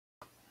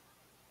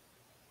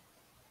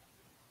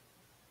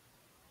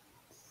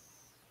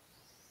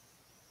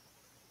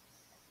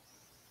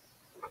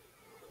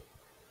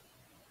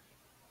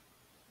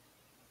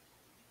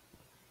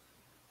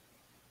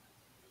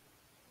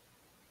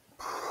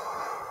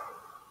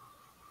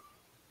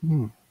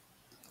Mm,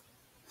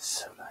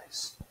 so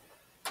nice.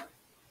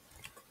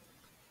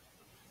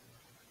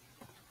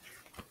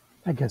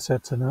 I guess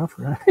that's enough,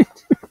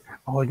 right?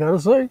 All I gotta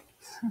say.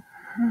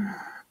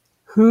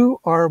 Who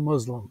are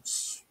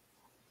Muslims?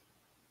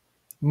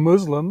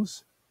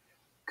 Muslims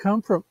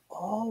come from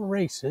all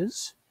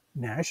races,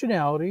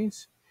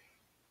 nationalities,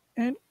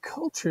 and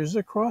cultures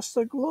across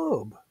the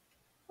globe.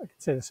 I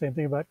could say the same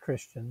thing about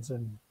Christians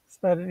and just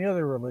about any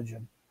other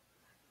religion.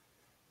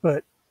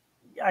 But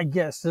I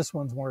guess this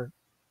one's more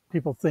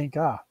people think,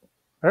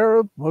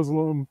 Arab,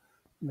 Muslim,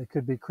 and they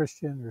could be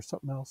Christian or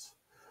something else.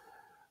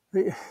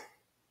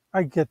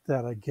 I get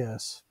that, I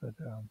guess, but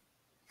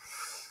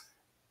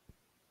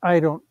I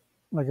don't.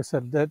 Like I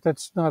said,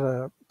 that's not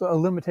a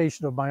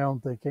limitation of my own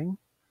thinking.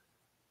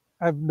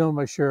 I've known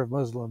my share of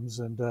Muslims,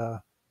 and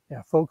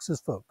yeah, folks is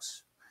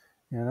folks.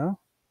 You know,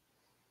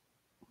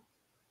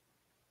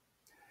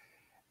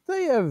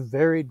 they have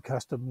varied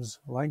customs,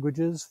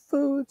 languages,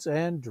 foods,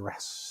 and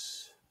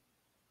dress.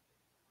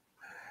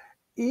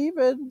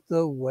 Even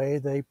the way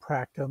they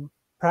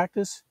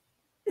practice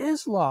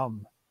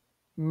Islam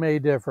may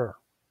differ.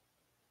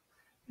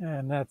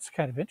 And that's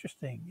kind of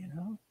interesting, you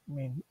know. I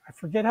mean, I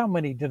forget how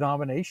many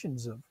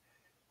denominations of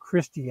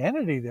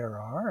Christianity there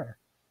are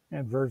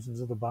and versions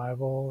of the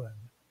Bible.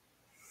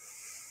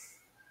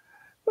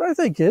 But I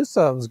think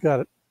Islam's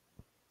got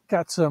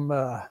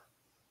some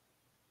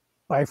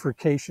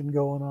bifurcation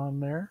going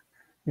on there.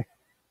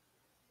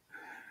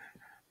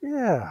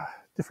 Yeah,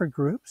 different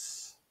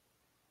groups.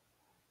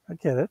 I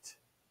get it.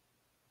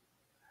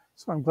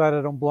 So I'm glad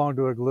I don't belong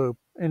to a group,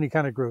 any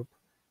kind of group.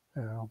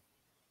 You know,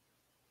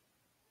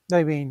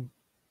 I mean,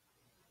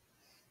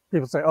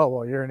 people say, "Oh,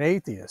 well, you're an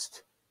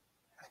atheist."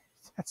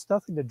 That's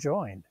nothing to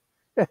join.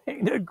 That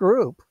ain't a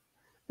group.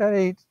 That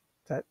ain't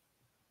that.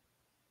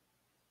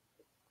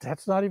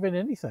 That's not even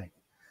anything.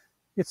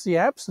 It's the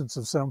absence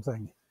of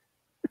something.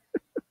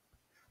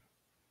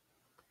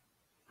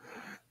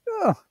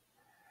 Oh,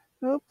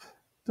 nope.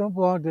 Don't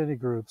belong to any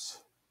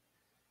groups.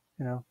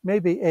 You know,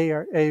 maybe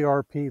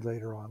ARP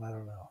later on. I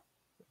don't know.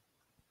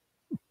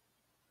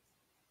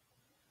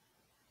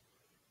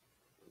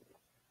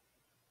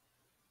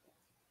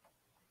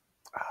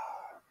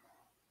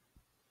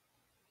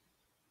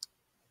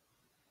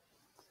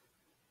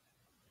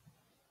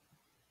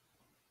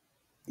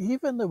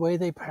 Even the way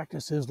they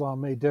practice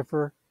Islam may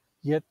differ,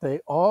 yet they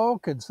all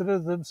consider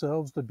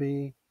themselves to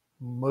be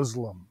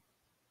Muslim.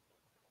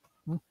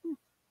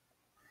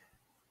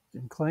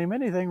 Didn't claim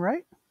anything,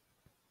 right?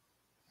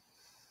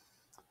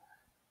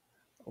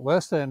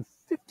 Less than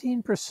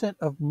 15%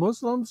 of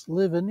Muslims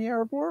live in the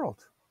Arab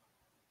world.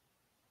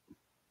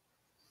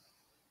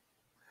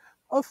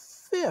 A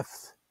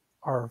fifth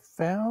are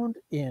found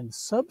in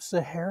sub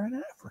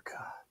Saharan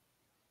Africa.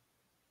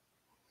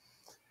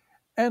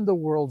 And the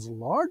world's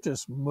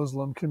largest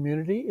Muslim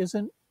community is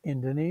in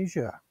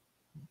Indonesia.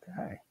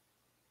 Okay.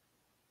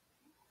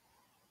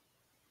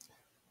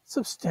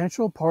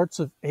 Substantial parts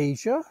of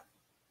Asia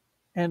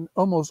and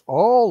almost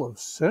all of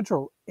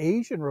Central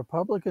Asian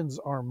republicans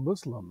are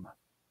Muslim.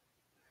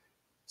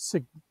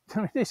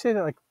 They say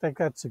that like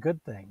that's a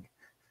good thing.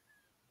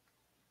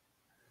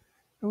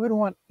 We wouldn't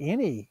want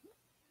any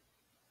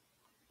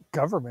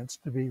governments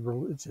to be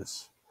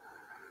religious.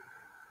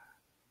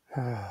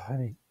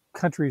 Any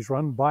countries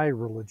run by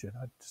religion.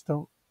 I just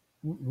don't.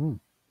 Mm-mm.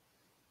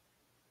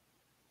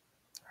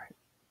 Right.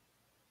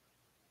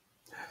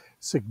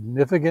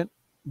 Significant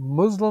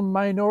Muslim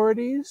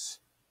minorities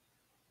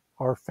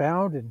are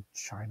found in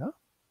China,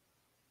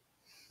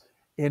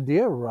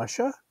 India,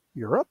 Russia,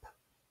 Europe,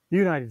 the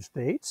United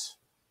States,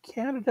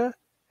 Canada,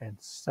 and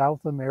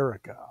South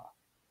America.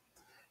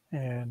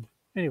 And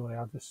anyway,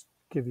 I'll just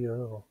give you a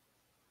little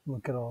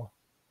look at all.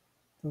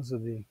 Those are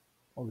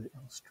all the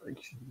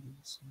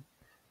illustrations.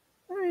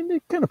 I mean,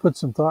 they kind of put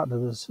some thought into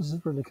this. This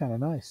is really kind of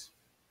nice.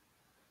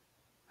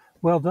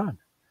 Well done.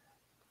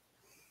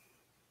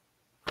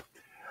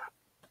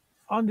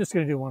 I'm just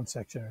going to do one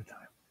section at a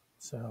time.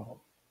 So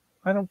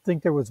I don't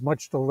think there was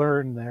much to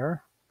learn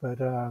there, but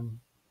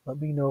let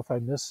me know if I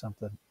missed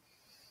something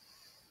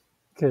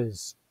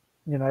because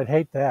I'd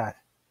hate that,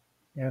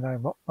 and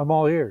I'm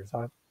all ears.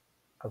 I'll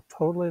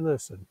totally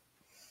listen.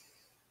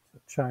 So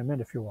chime in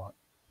if you want,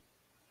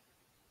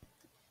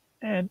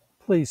 and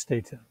please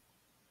stay tuned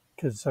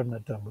because I'm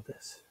not done with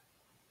this.